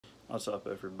What's up,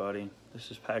 everybody? This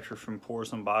is Patrick from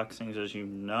Pours Unboxings, as you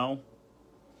know.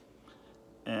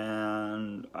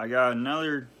 And I got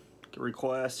another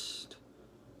request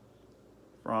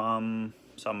from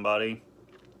somebody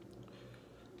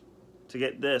to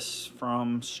get this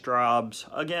from Straub's.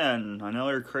 Again,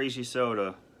 another crazy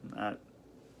soda. That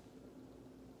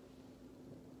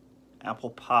apple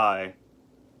pie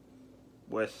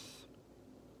with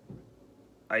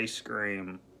ice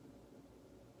cream.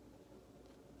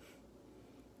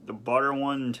 The butter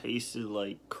one tasted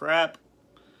like crap.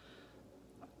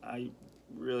 I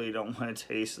really don't want to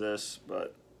taste this,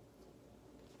 but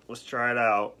let's try it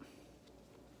out.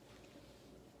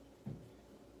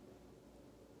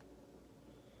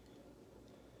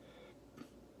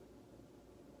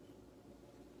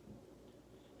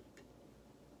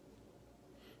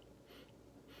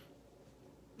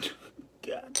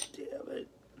 God damn it.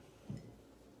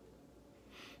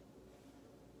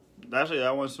 Actually,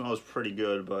 that one smells pretty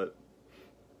good, but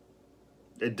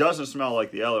it doesn't smell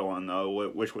like the other one, though,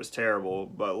 which was terrible.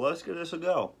 But let's give this a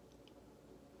go.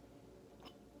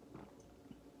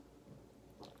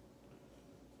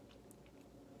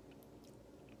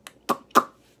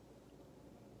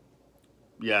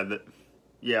 Yeah,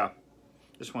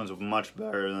 this one's much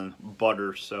better than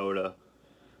butter soda.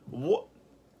 What?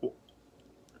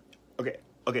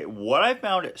 Okay, what I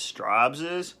found at Straub's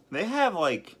is they have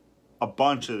like a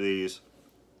bunch of these.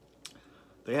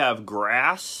 They have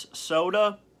grass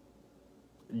soda,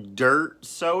 dirt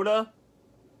soda.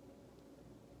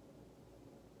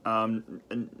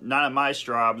 Not at my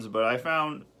Straub's, but I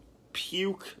found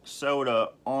puke soda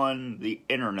on the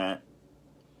internet.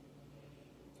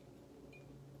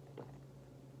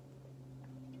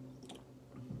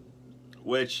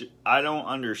 Which I don't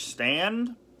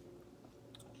understand.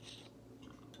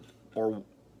 Or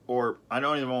I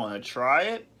don't even want to try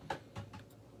it.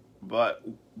 But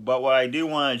what I do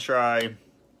want to try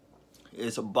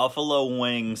is a buffalo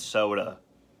wing soda.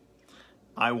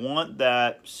 I want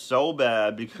that so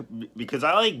bad because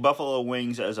I like buffalo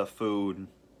wings as a food.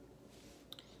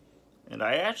 And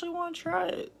I actually want to try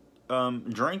it.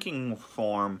 Drinking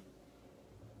form.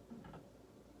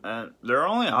 And they're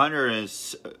only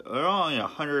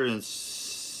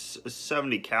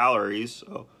 170 calories,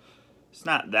 so it's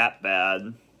not that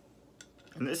bad.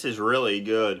 And this is really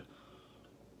good.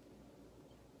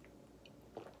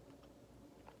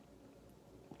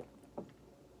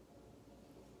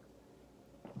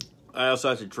 I also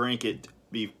have to drink it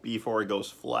before it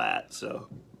goes flat, so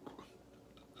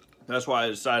that's why I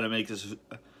decided to make this.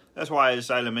 That's why I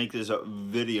decided to make this a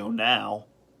video now.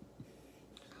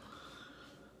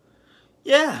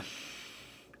 Yeah.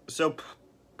 So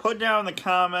put down in the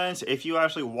comments if you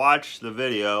actually watched the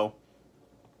video,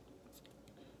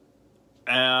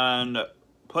 and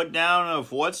put down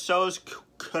of what sodas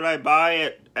could I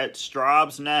buy at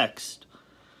Straub's next.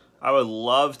 I would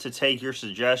love to take your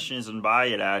suggestions and buy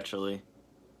it, actually.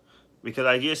 Because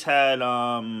I just had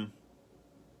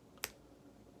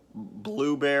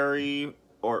blueberry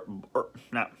or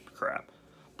not crap.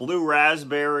 Blue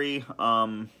raspberry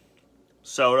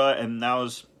soda, and that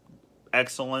was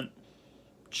excellent.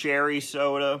 Cherry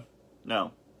soda.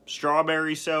 No.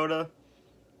 Strawberry soda.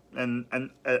 And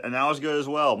that was good as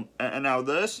well. And now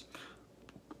this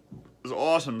is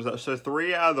awesome. So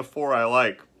 3 out of the 4 I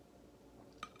like.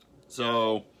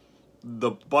 So,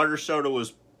 the butter soda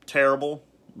was terrible,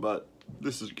 but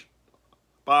this is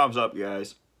bombs up,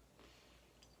 guys.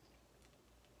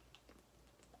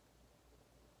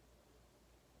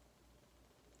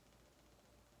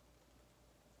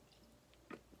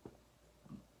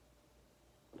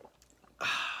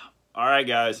 Alright,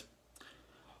 guys.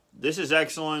 This is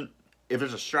excellent. If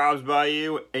there's a Straub's by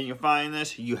you and you find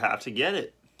this, you have to get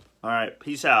it. Alright,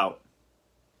 peace out.